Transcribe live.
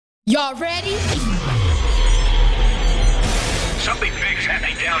Y'all ready? Something big's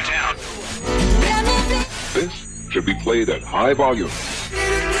happening downtown. This should be played at high volume,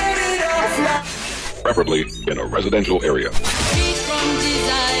 preferably in a residential area.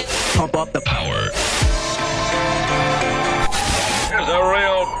 Pump up the power. Here's a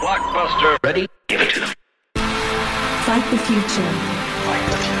real blockbuster. Ready? Give it to them. Fight the future. Fight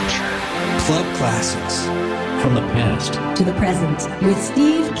the future. Club classics from the past To the present with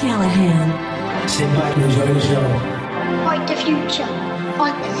Steve Callahan. Sit back and enjoy the show. Fight the future.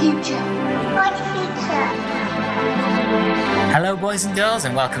 Fight the future. Fight the future. Hello boys and girls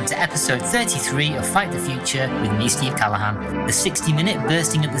and welcome to episode 33 of Fight the Future with me, Steve Callahan. The 60-minute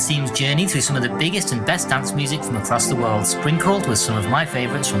bursting at the seams journey through some of the biggest and best dance music from across the world, sprinkled with some of my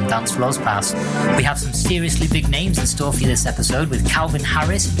favourites from dance floors past. We have some seriously big names in store for you this episode with Calvin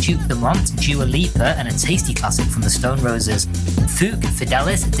Harris, Duke Dumont, Dua Lipa and a tasty classic from the Stone Roses. Fook,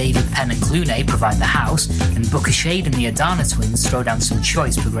 Fidelis, David Penn and Clooney provide the house, and Booker Shade and the Adana twins throw down some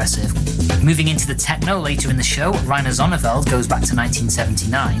choice progressive. Moving into the techno later in the show, Rainer Zonneveld goes back to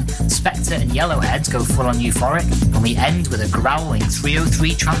 1979, Spectre and Yellowheads go full on euphoric, and we end with a growling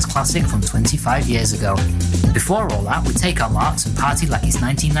 303 trance classic from 25 years ago. Before all that, we take our marks and party like it's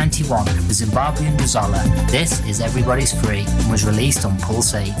 1991 with Zimbabwean Buzola. This is Everybody's Free and was released on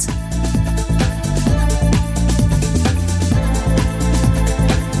Pulsate.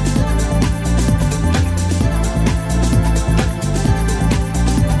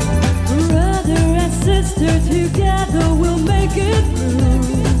 Together we'll make it through.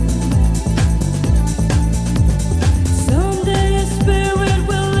 Someday a spirit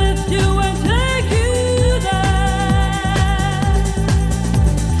will lift you and take you there.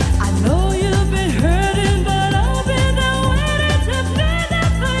 I know you've been hurting, but I'll be there waiting to be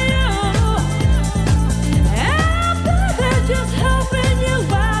there for you.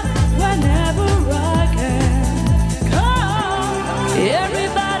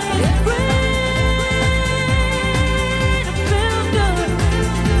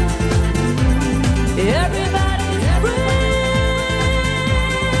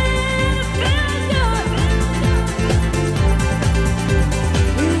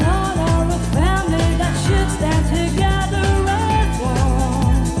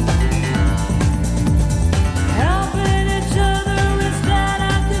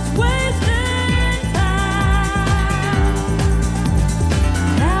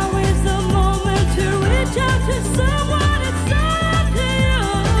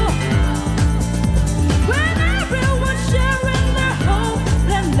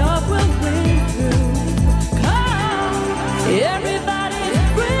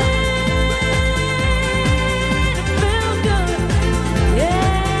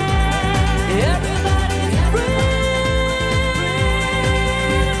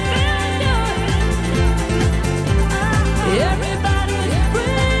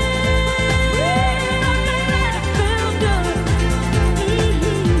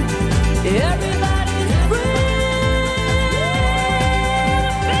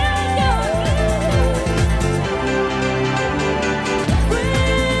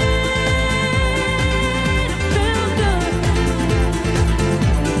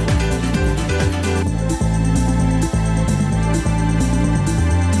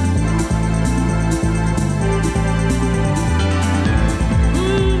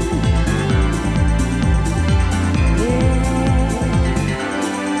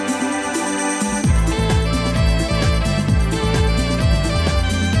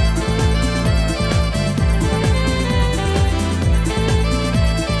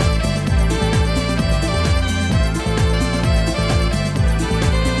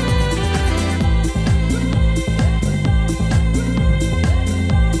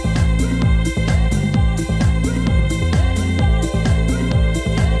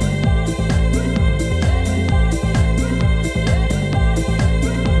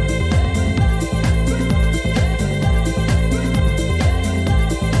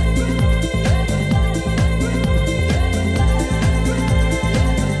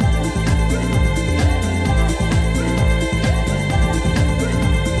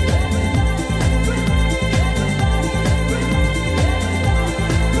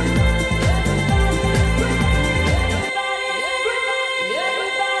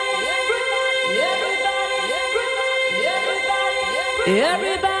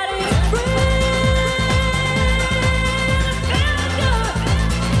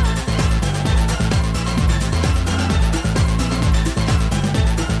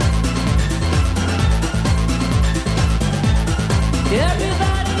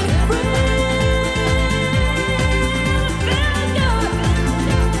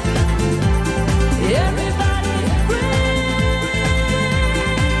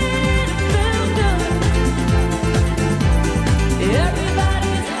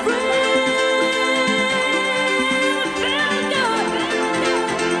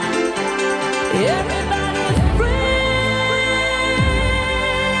 Everybody's free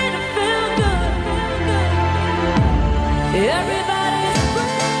to feel good. Everybody's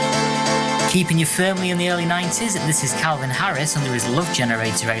Keeping you firmly in the early 90s, this is Calvin Harris under his Love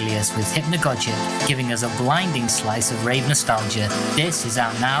Generator alias with Hypnagogic, giving us a blinding slice of rave nostalgia. This is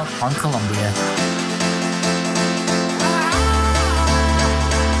out now on Columbia.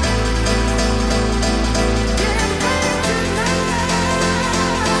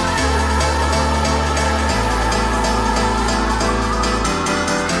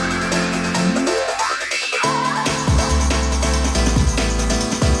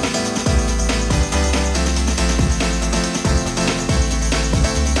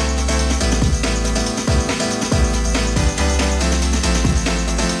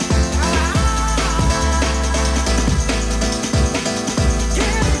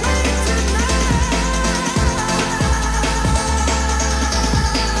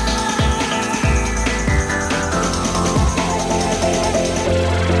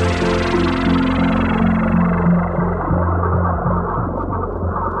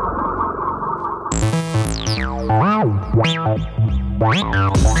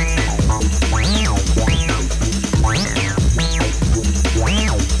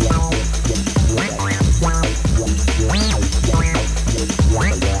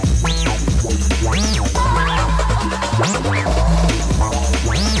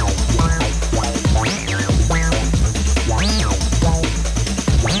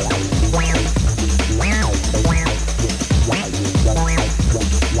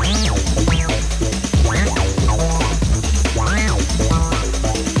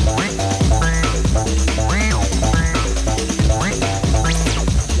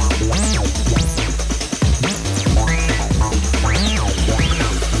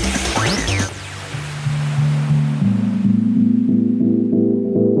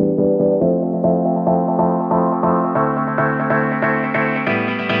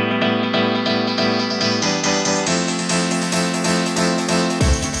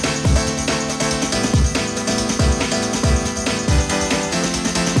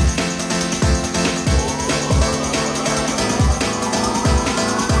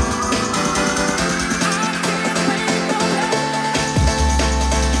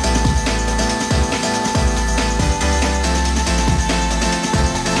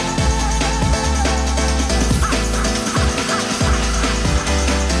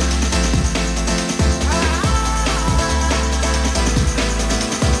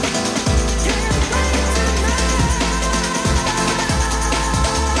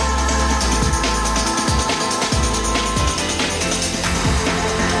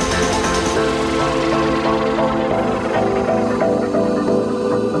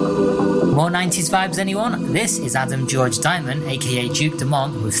 More 90s vibes, anyone? This is Adam George Diamond, aka Duke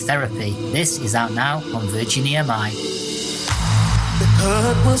Dumont, with Therapy. This is out now on Virgin EMI. The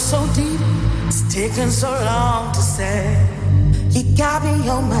hurt was so deep, it's taken so long to say. You got me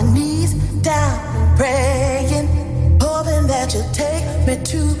on my knees, down and praying, hoping that you'll take me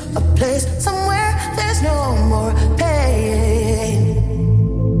to a place somewhere there's no more pain.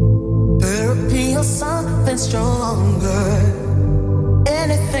 Therapy or something stronger.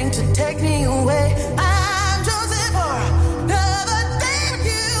 Anything to take me away. I'm Joseph or another day with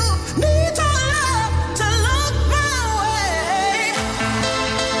you. Need your love to look my way.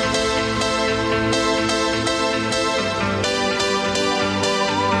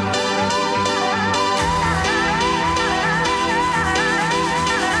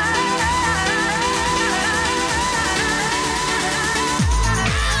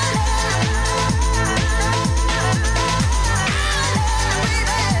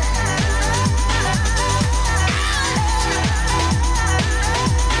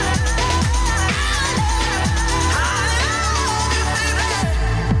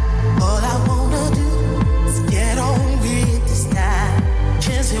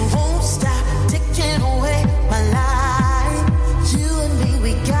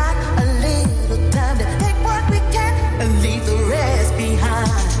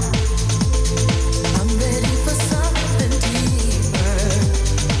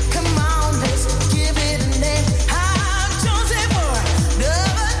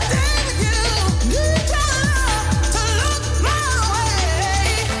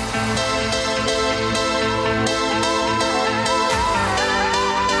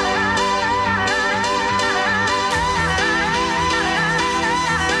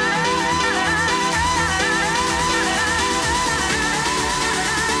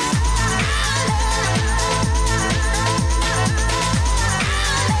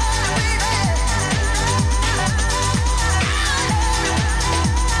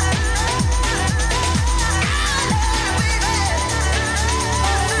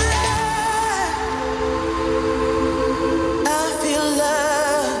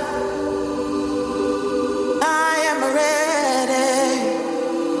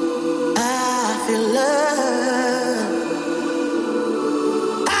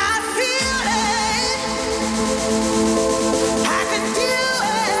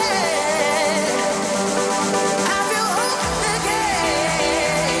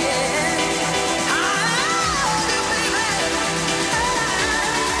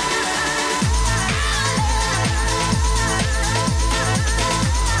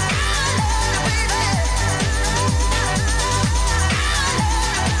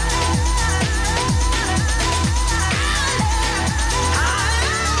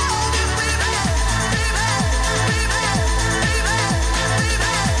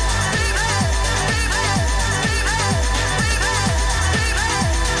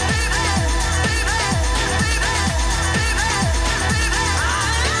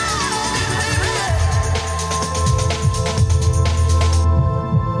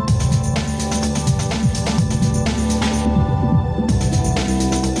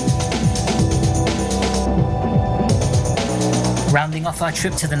 Rounding off our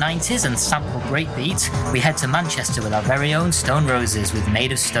trip to the 90s and sample breakbeat, we head to Manchester with our very own Stone Roses with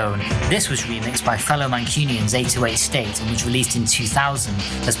Made of Stone. This was remixed by fellow Mancunians 808 State and was released in 2000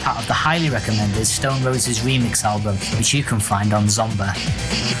 as part of the highly recommended Stone Roses remix album, which you can find on Zomba.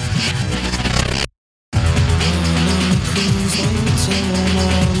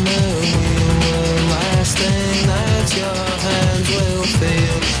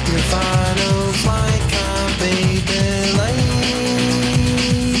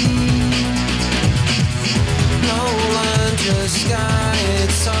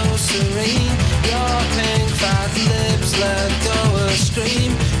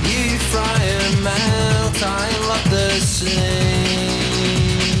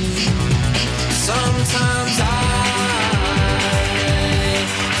 Sometimes I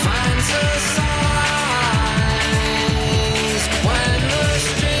fantasize when the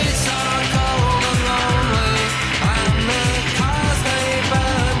streets are cold and lonely and the cars they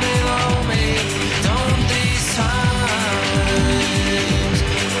burn below me. Don't these times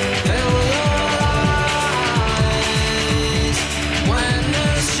fill your eyes when the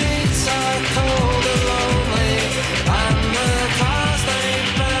streets are cold and lonely and the cars they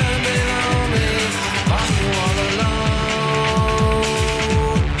burn below me? Are you all alone?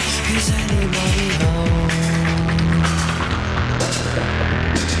 Is anybody home?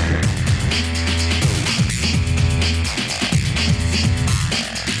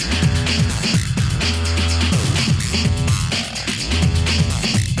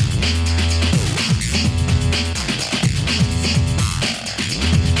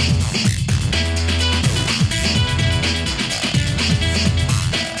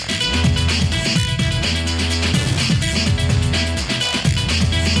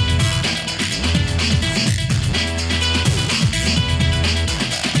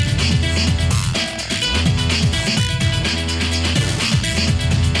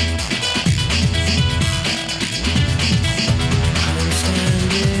 I'm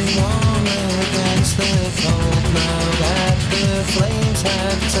standing warm against the cold now that the flames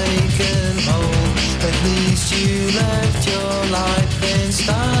have taken hold. At least you left your life in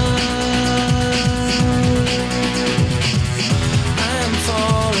style. And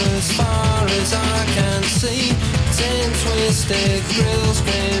for as far as I can see, 10 twisted grills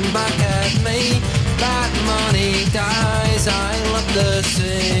scream back at me. That money dies, I love the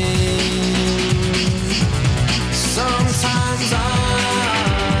scene. Sometimes I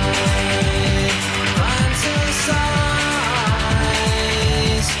fantasize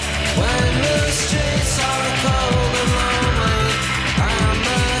when the streets are cold and lonely and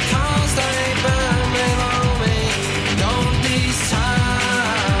the cars they burn below me. Don't these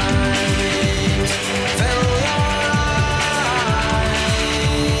times fill your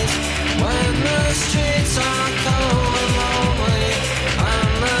eyes when the streets are cold and lonely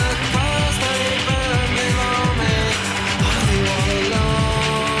and the cars they burn below me? Are you all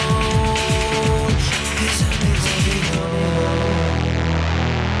alone? Is anybody home?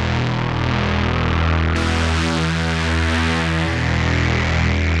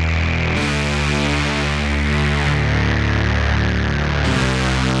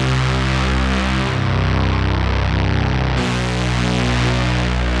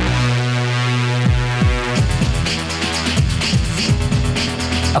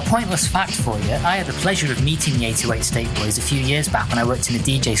 A pointless fact for you, I had the pleasure of meeting the 808 State Boys a few years back when I worked in a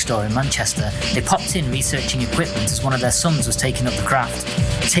DJ store in Manchester. They popped in researching equipment as one of their sons was taking up the craft.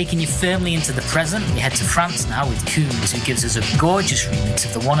 Taking you firmly into the present, we head to France now with Coombs, who gives us a gorgeous remix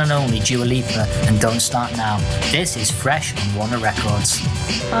of the one and only Dua Lipa and Don't Start Now. This is fresh on Warner Records.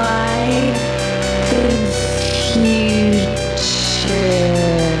 I the future.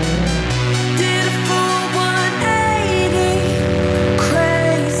 Did a full 180,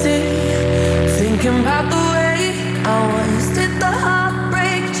 crazy, thinking about the way I was. Did the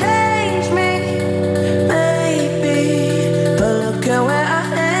heartbreak change me? Maybe, but look at where I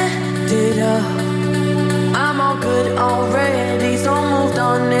ended up. I'm all good already, so moved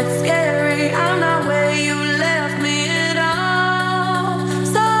on. It's scary, I'm not where you left me at all.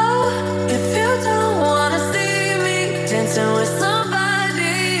 So if you don't wanna see me dancing with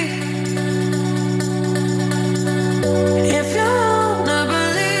somebody, if you wanna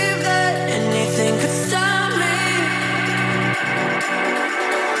believe that anything could stop me,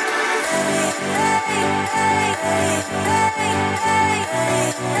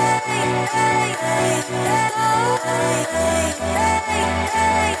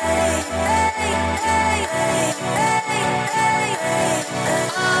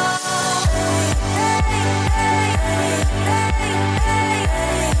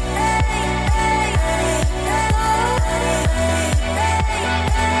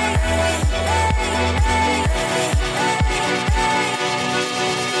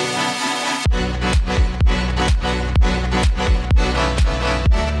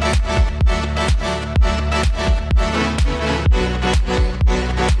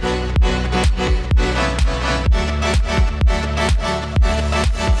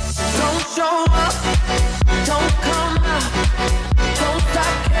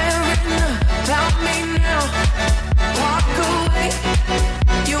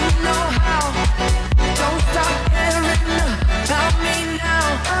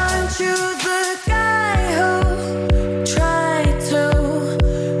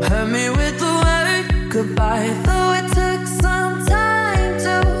 though it took some time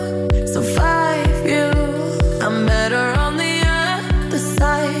to survive you. I'm better on the other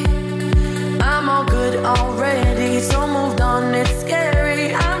side. I'm all good already, so moved on, it's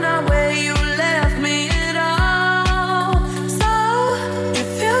scary. I'm not where you left me at all. So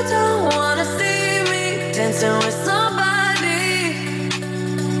if you don't wanna see me dancing with somebody,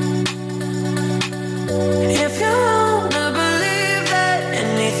 if you wanna believe that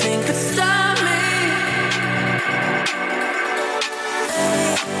anything could stop me,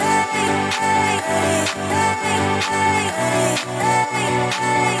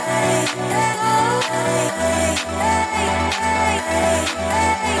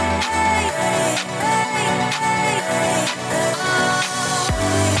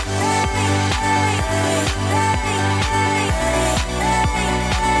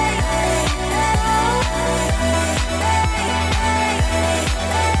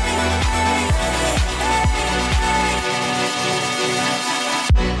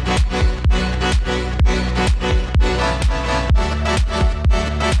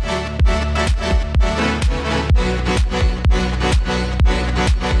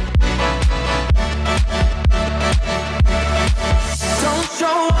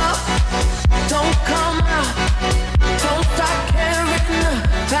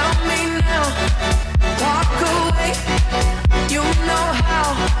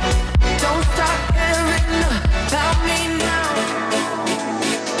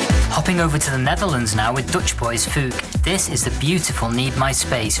 over to the Netherlands now with Dutch Boys Fook. This is the beautiful Need My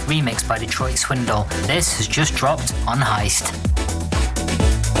Space, remixed by Detroit Swindle. This has just dropped on Heist.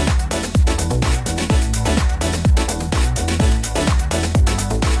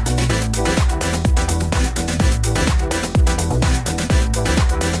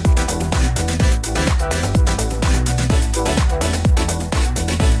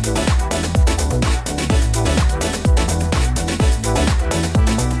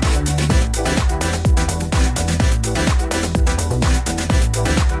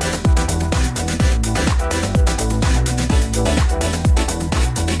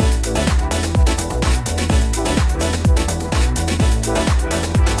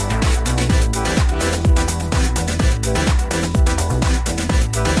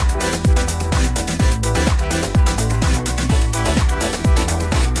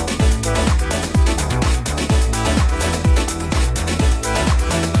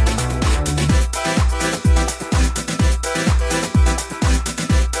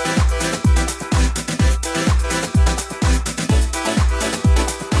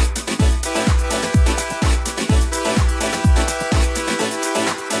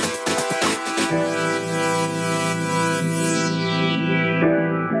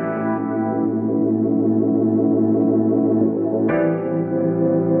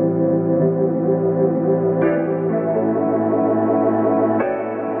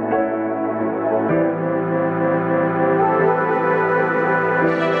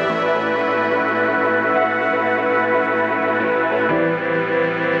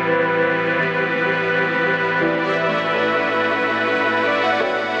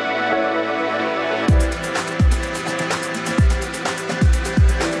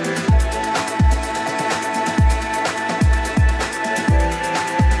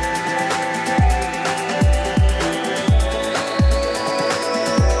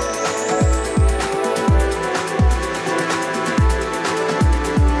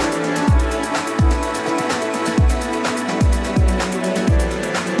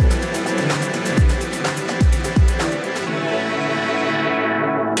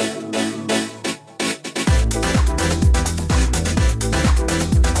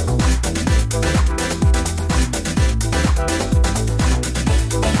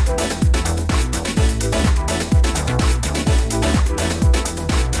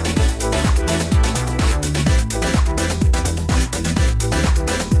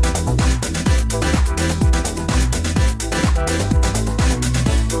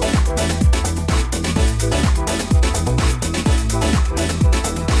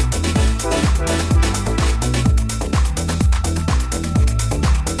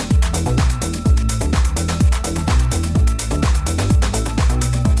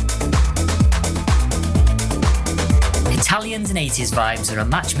 Italians and 80s vibes are a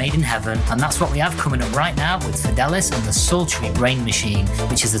match made in heaven, and that's what we have coming up right now with Fidelis and the sultry Brain Machine,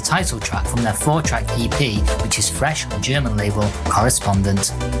 which is the title track from their 4-track EP, which is fresh on German label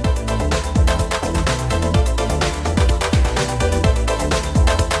Correspondent.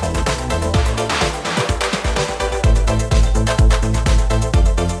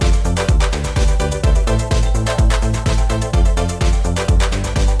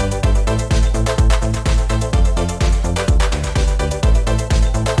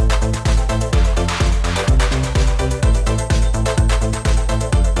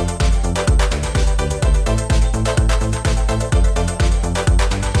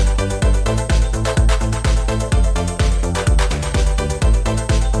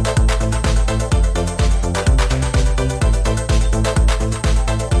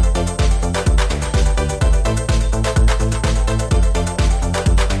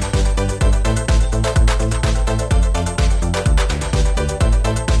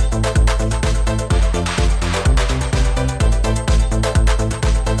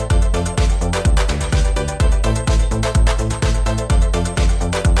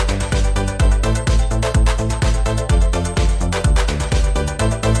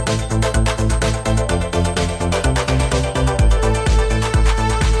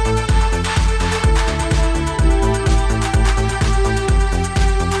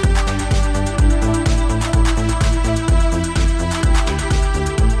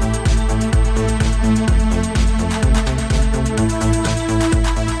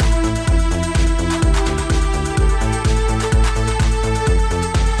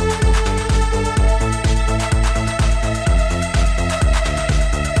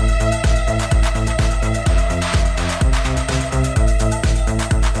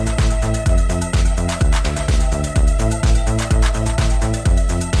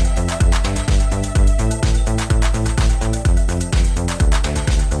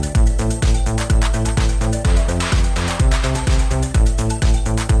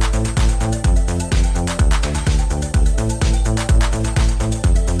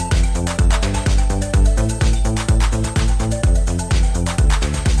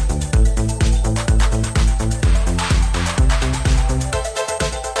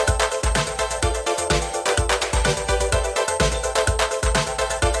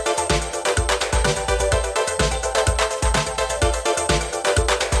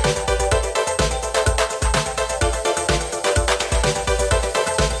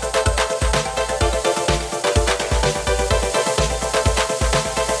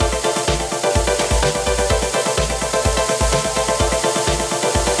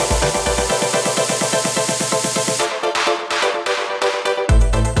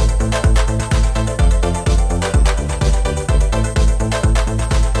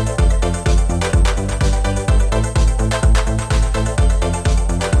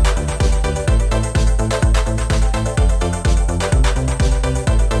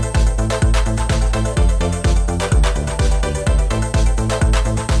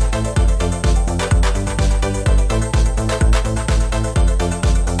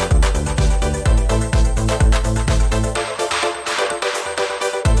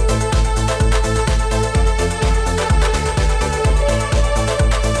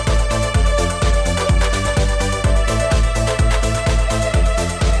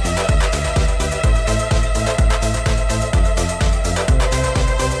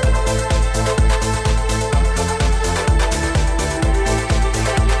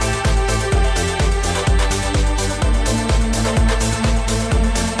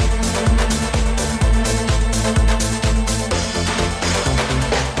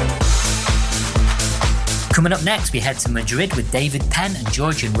 Coming up next, we head to Madrid with David Penn and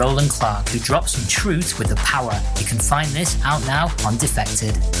Georgian Roland Clark, who drop some truth with the power. You can find this out now on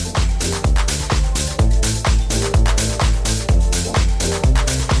Defected.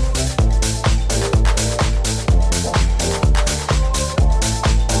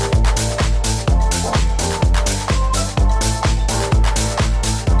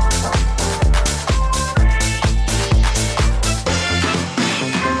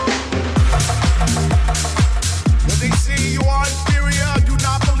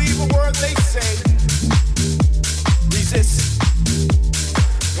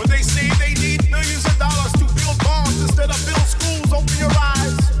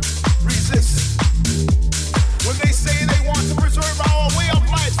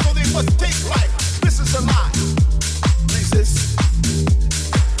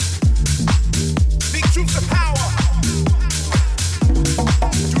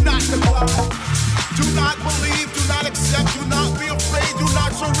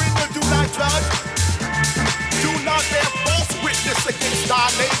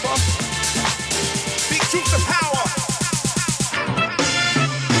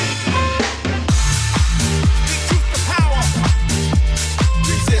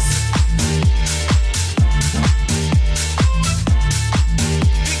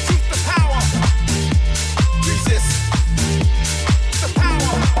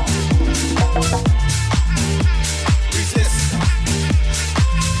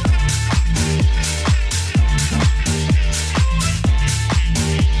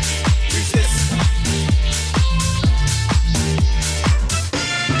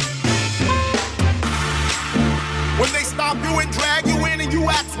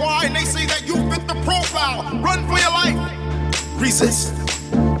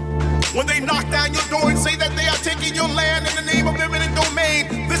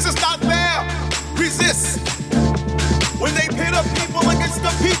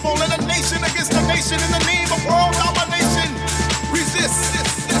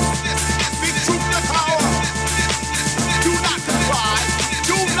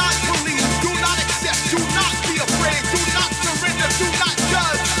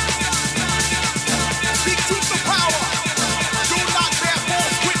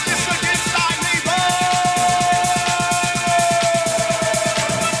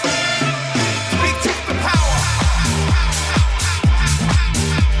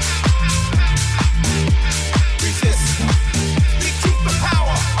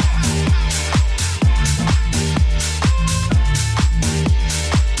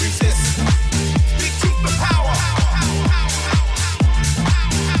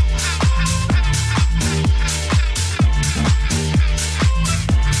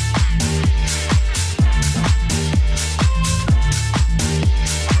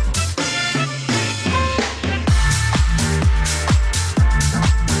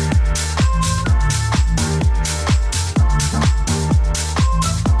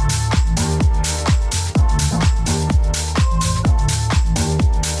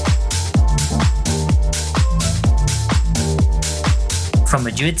 From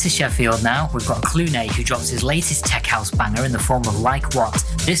Madrid to Sheffield now, we've got Clune, who drops his latest tech house banger in the form of Like What.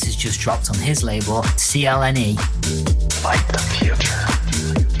 This has just dropped on his label, CLNE. Fight the Future.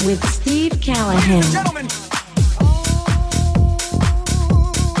 With Steve Callahan. Gentlemen.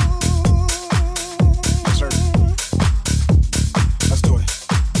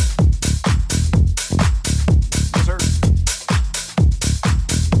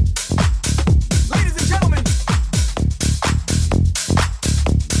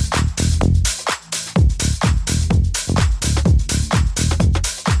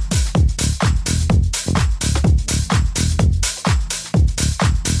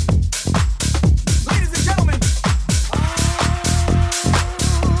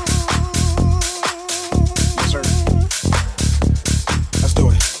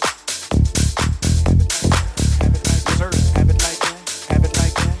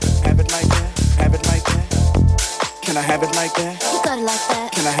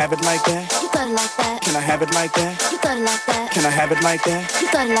 Like that? You got it like that. Can I have it like that?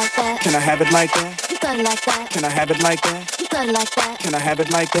 You got it like that. Can I have it like that? You got it like that. Can I have it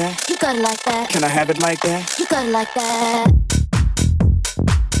like that? You got it like that. Can I have it like that? You got it like that.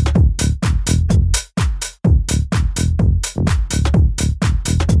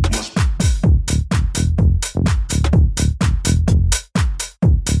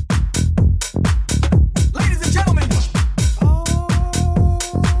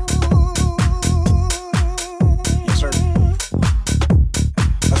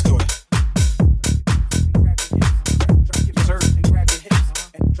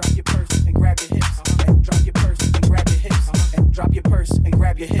 Drop your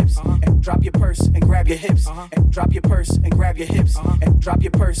your hips, and drop your purse and grab your hips, and drop your purse and grab your hips, and drop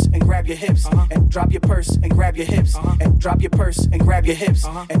your purse and grab your hips, and drop your purse and grab your hips, and drop your purse and grab your hips,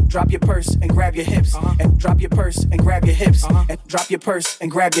 and drop your purse and grab your hips, and drop your purse and grab your hips, and drop your purse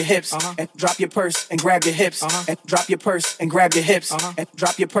and grab your hips, and drop your purse and grab your hips, and drop your purse and grab your hips, and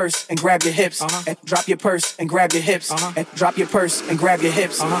drop your purse and grab your hips, and drop your purse and grab your hips, and drop your purse and grab your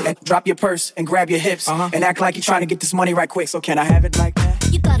hips, and drop your purse and grab your hips, and act like you're trying to get this money right quick. So can I have it like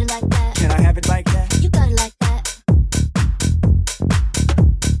that? You got it like that. Can I have it like that? You got it like that.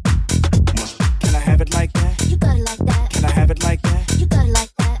 Can I have it like that? You got it like that. Can I have it like that? You got it like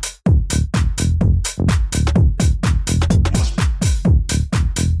that.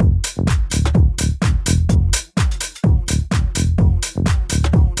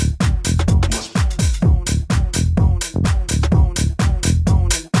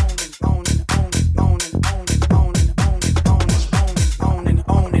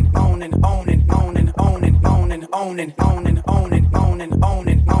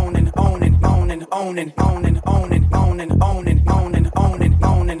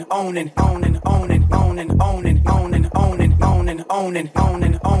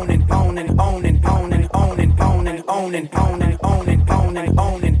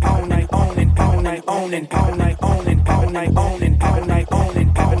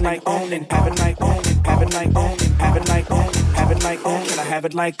 Have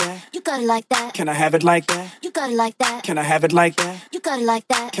it like that? You got it like that. Can I have it like that? You got it like that. Can I have it like that? You got it like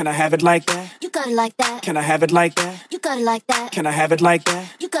that. Can I have it like that? You got it like that. Can I have it like that? You got it like that. Can I have it like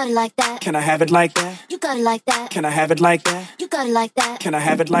that? You got it like that. Can I have it like that? You got it like that. Can I have it like that? You got it like that. Can I have it like that? Can I have it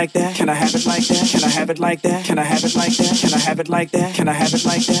like that? Can I have it like that? Can I have it like that? Can I have it like that? Can I have it like that? Can I have it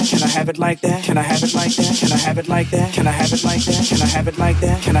like that? Can I have it like that? Can I have it like that? Can I have it like that? Can I have it like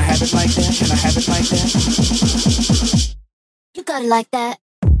that? Can I have it like that? Can I have it like that? You got it like that.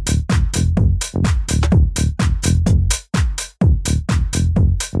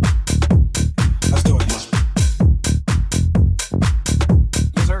 Let's do it.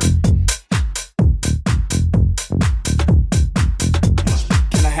 Yes, sir.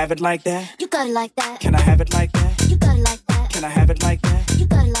 Can I have it like that? You got it like that. Can I have it like that? You got it like that. Can I have it like that? You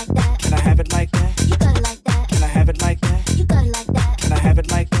got it like that. Can I have it like that? You got it like that. Can I have it like that? You got it like that. Can I have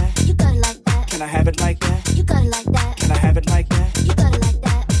it like that? You got it like that. Can I have it like that? You got it like that. Can I have it like that? You got it like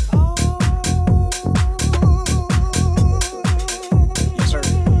that. Yes, sir.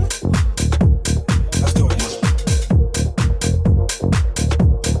 Let's do it.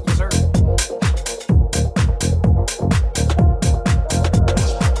 Yes, sir.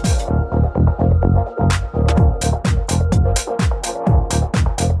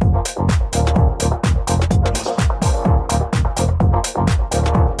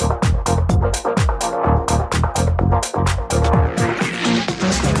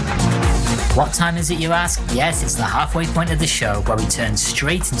 What time is it, you ask? Yes, it's the halfway point of the show where we turn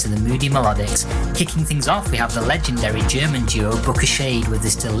straight into the moody melodics. Kicking things off, we have the legendary German duo Booker Shade with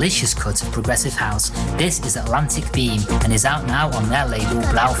this delicious cut of progressive house. This is Atlantic Beam and is out now on their label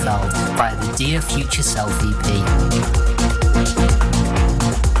Blaufeld via the Dear Future Self EP.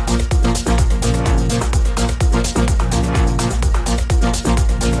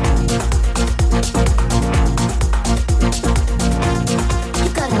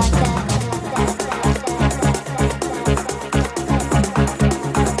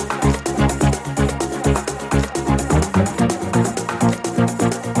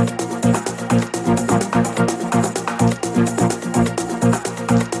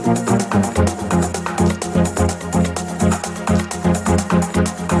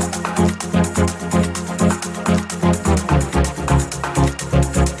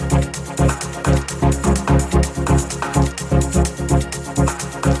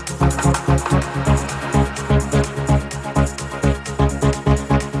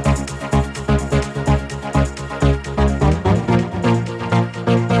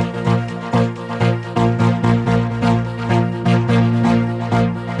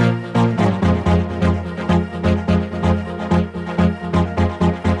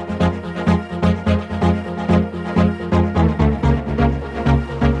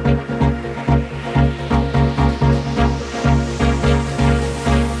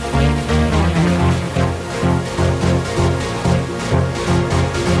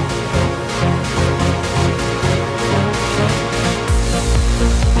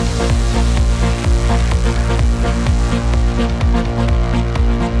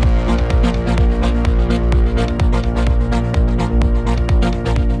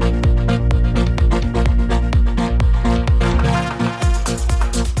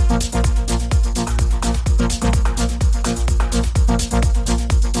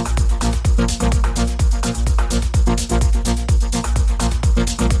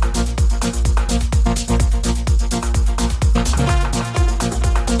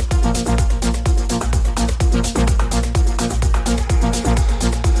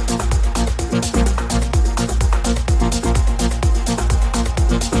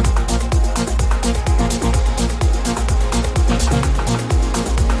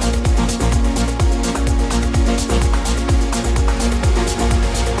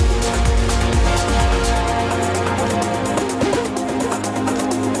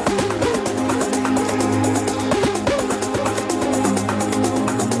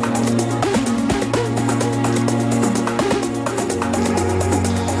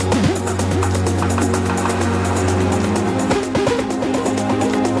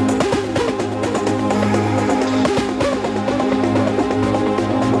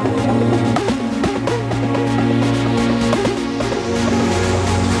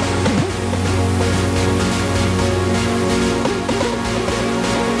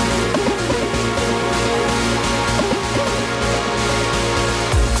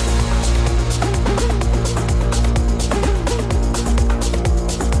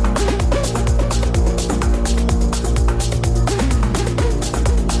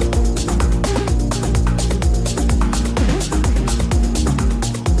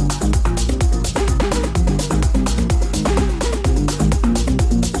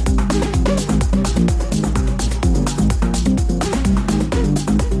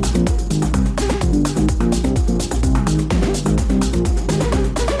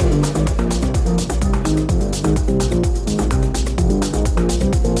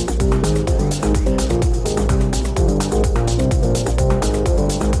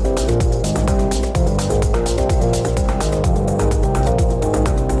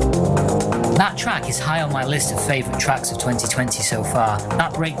 list of favourite tracks of 2020 so far.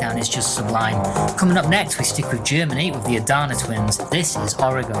 That breakdown is just sublime. Coming up next, we stick with Germany with the Adana Twins. This is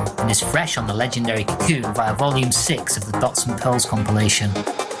Origo, and is fresh on the legendary Cocoon via Volume 6 of the Dots and Pearls compilation.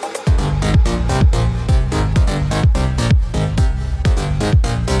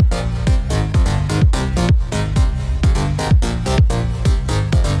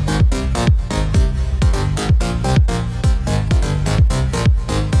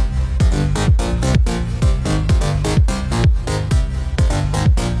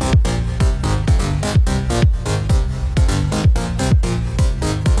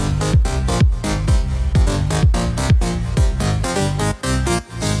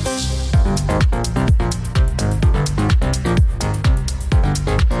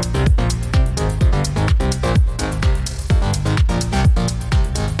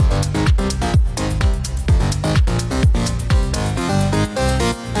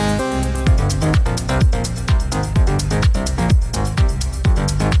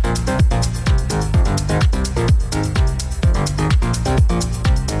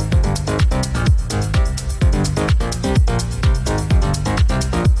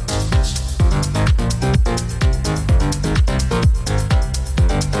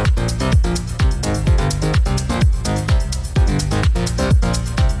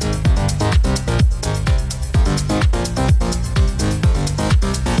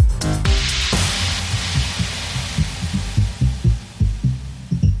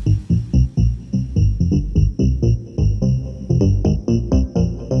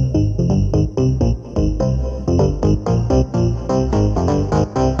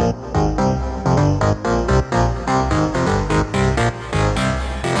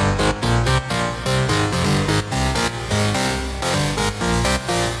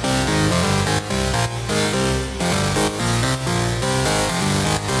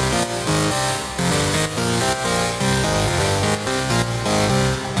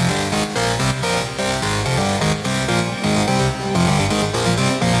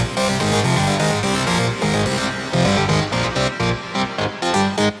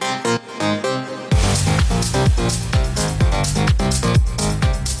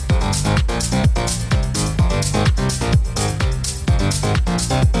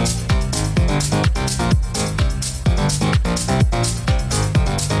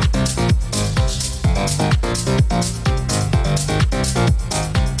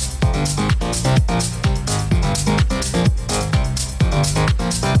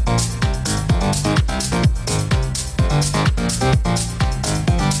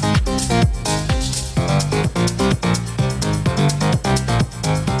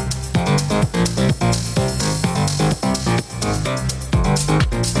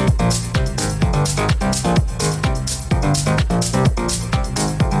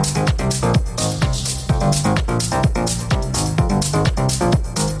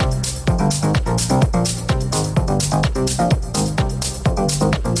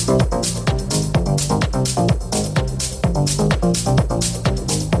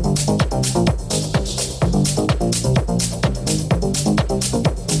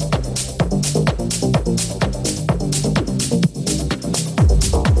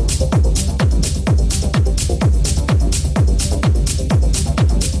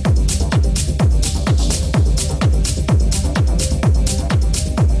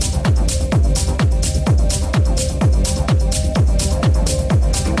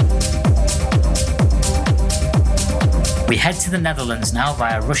 head to the Netherlands now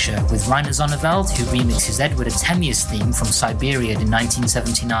via Russia with Rainer Zonneveld, who remixes Edward Atemia's theme from Siberia in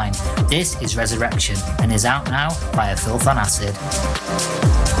 1979. This is Resurrection and is out now via Filth on Acid.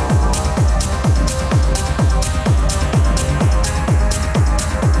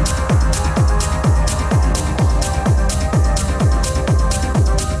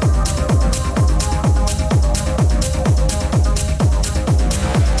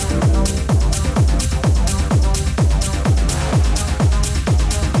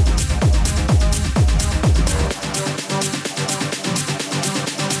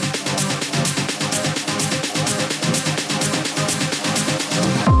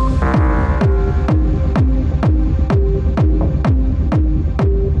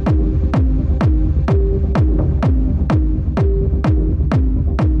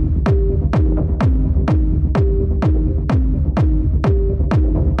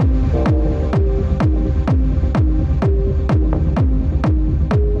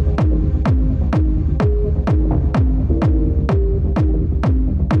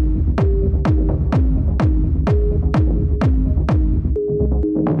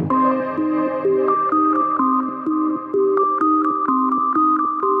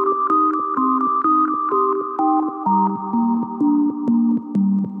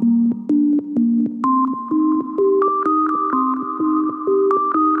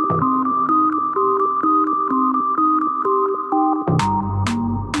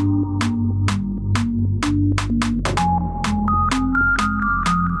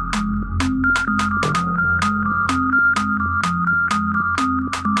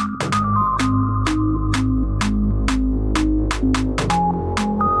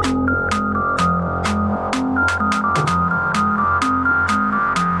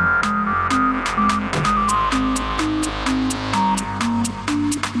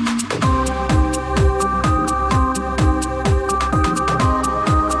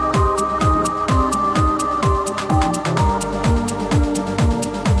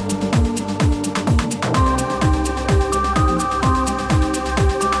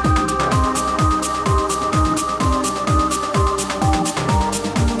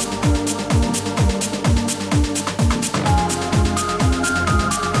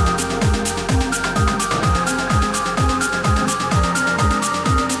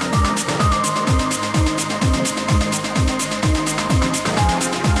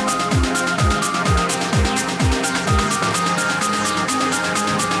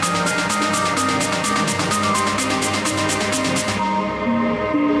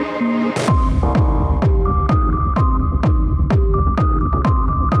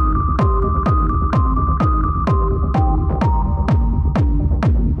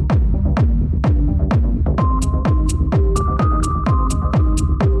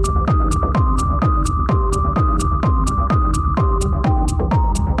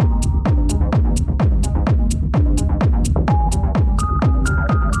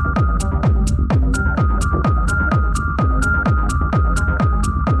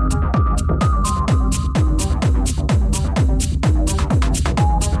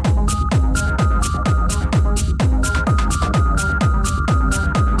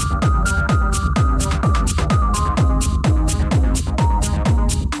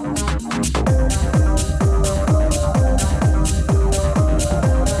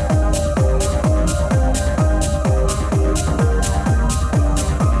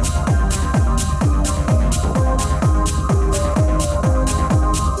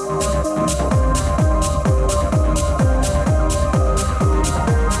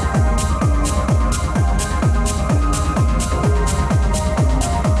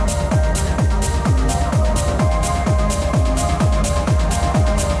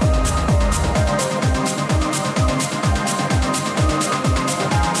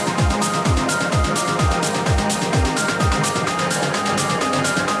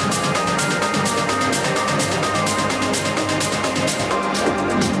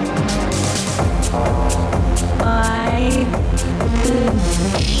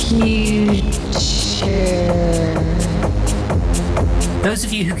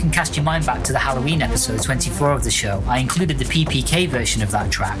 you who can cast your mind back to the Halloween episode 24 of the show, I included the PPK version of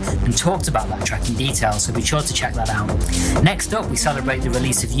that track and talked about that track in detail, so be sure to check that out. Next up, we celebrate the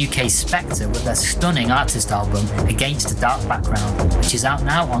release of UK Spectre with their stunning artist album Against a Dark Background, which is out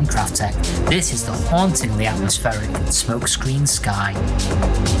now on Kraftek. This is the hauntingly atmospheric Smokescreen Sky.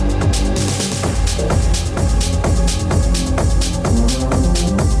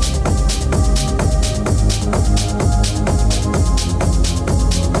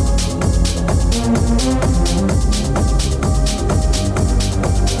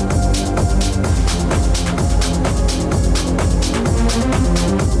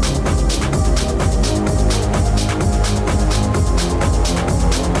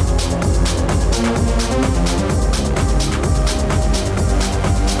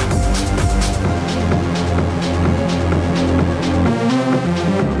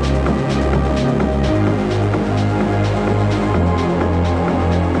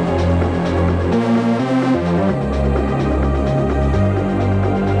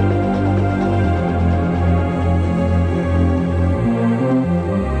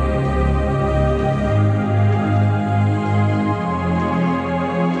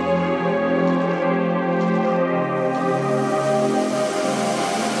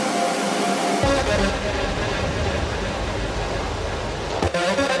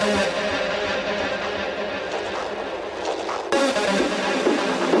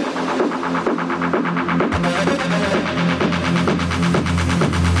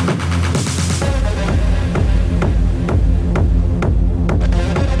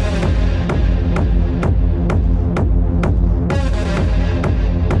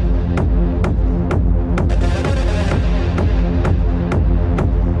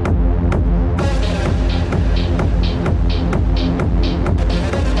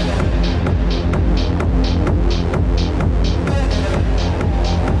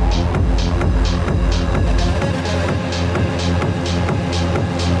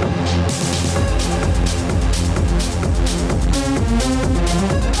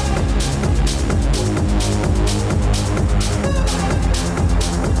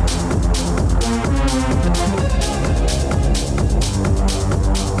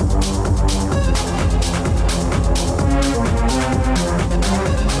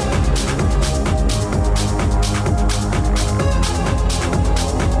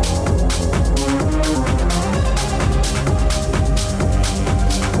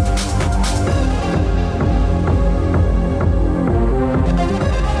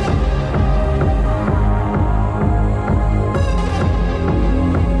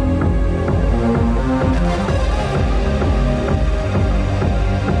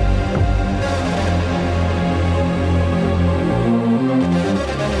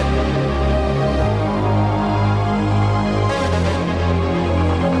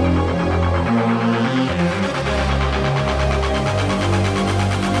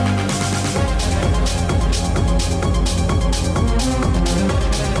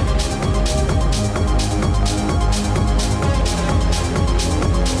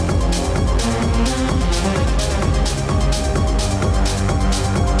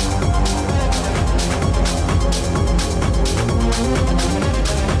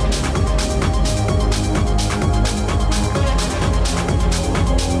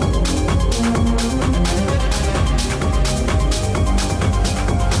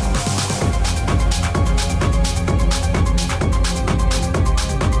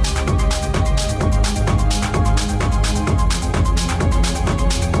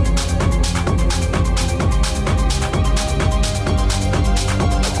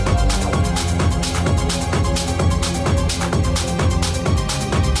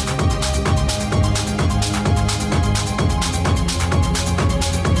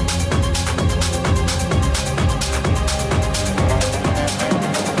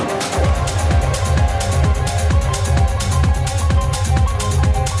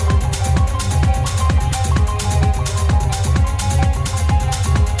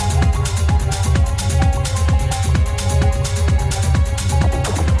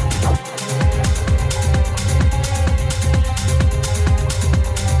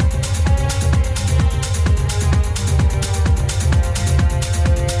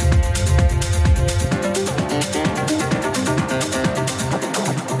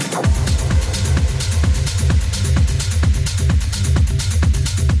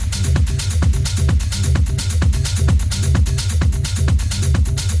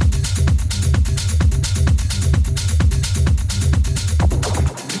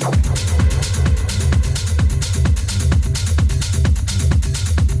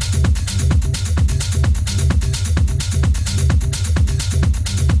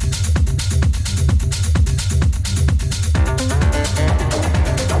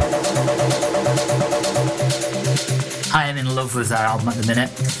 with that album at the minute.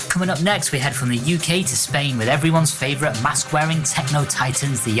 Coming up next, we head from the UK to Spain with everyone's favourite mask-wearing techno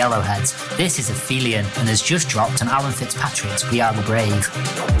titans, the Yellowheads. This is Aphelion and has just dropped on Alan Fitzpatrick's We Are the Brave.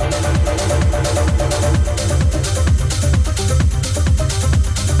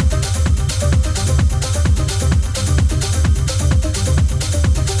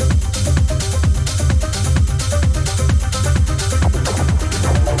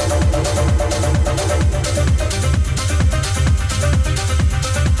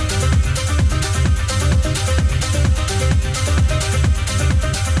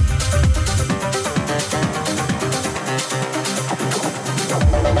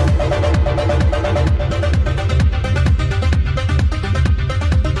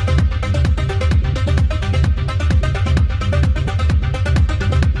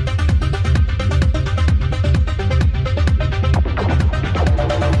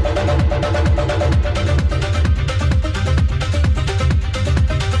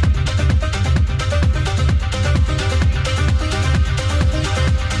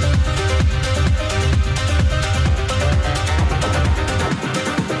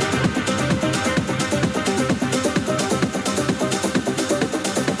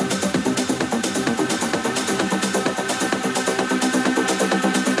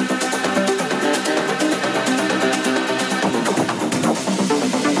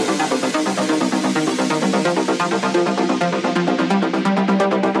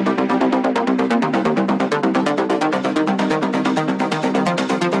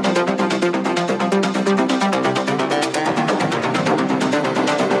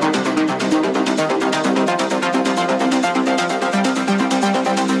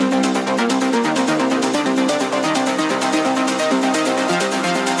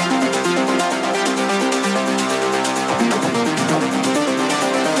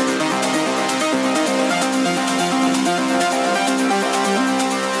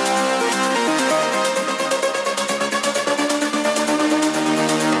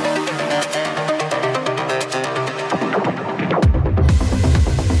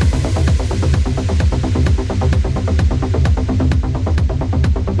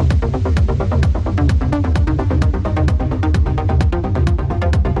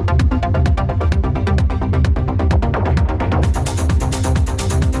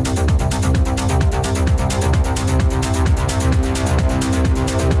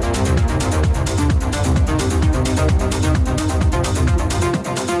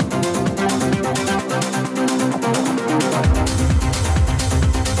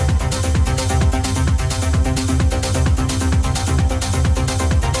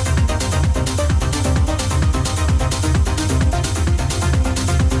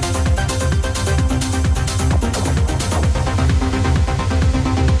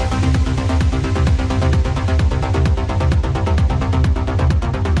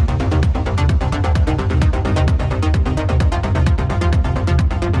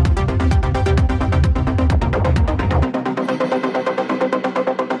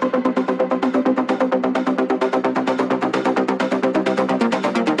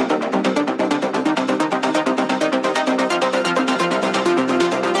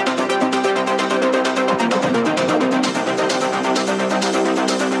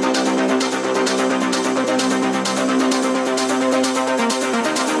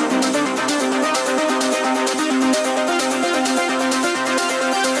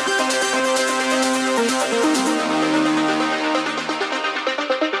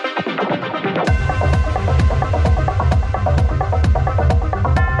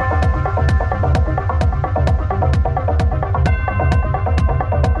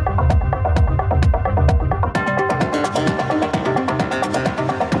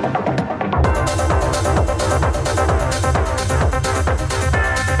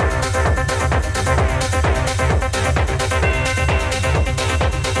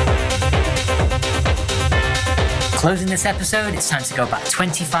 Closing this episode, it's time to go back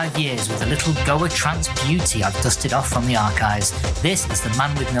 25 years with a little Goa trance beauty I've dusted off from the archives. This is The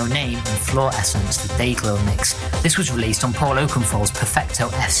Man With No Name and Floor Essence, the Dayglow mix. This was released on Paul Oakenfold's Perfecto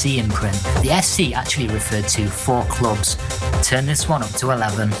FC imprint. The FC actually referred to 4 clubs. Turn this one up to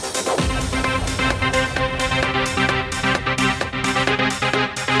 11.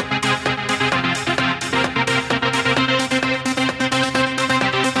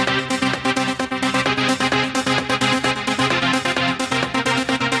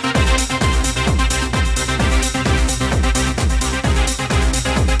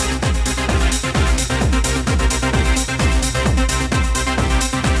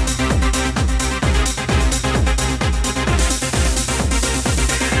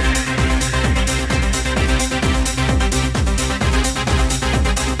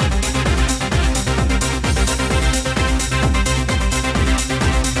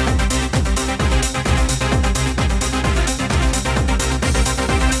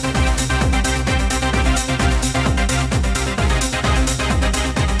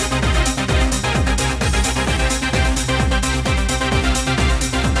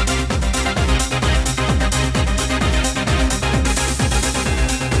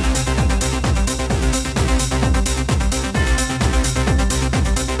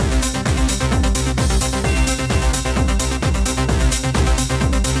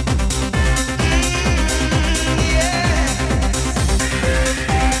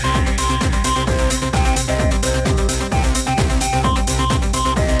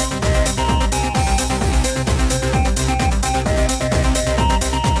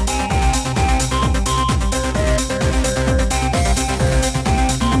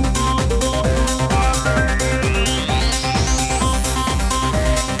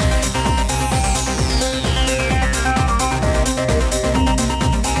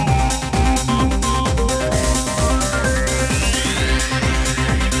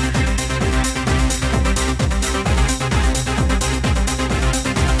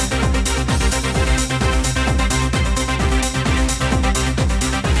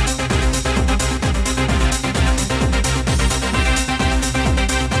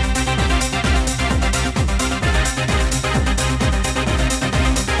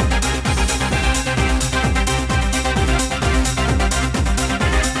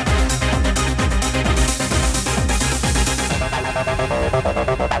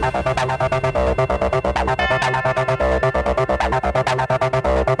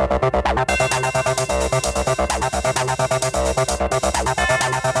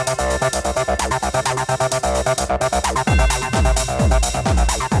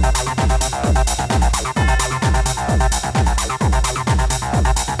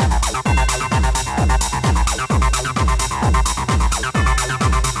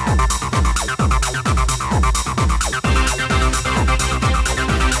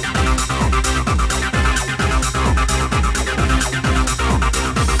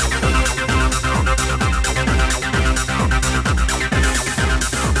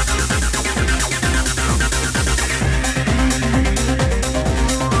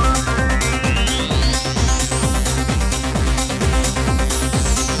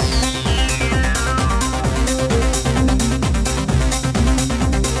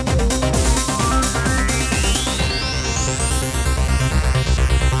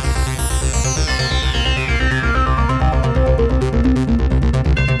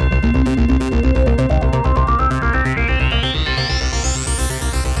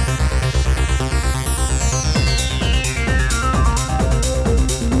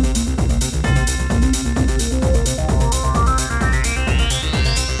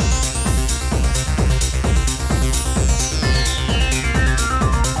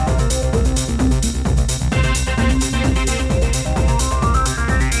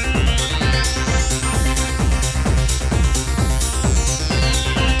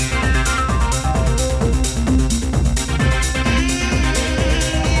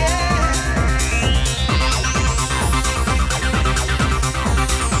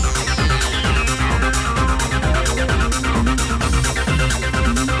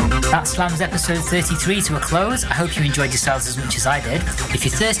 slams episode 33 to a close. I hope you enjoyed yourselves as much as I did. If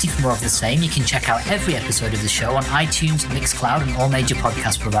you're thirsty for more of the same, you can check out every episode of the show on iTunes, Mixcloud, and all major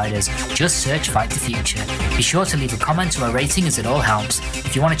podcast providers. Just search Fight the Future. Be sure to leave a comment or a rating, as it all helps.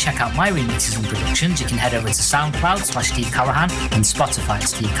 If you want to check out my remixes and productions, you can head over to SoundCloud/Steve Callahan and Spotify at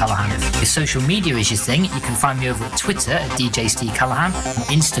Steve Callahan. If social media is your thing, you can find me over at Twitter at DJ Steve Callahan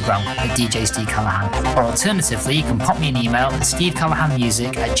and Instagram at DJ Steve Callahan. Or alternatively, you can pop me an email at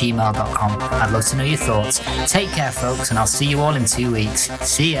stevecallahanmusic@gmail.com. I'd love to know your thoughts. Take care, folks, and I'll see you all in 2 weeks.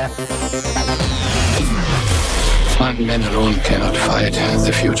 See ya. One man alone cannot fight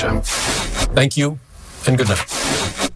the future. Thank you, and good night.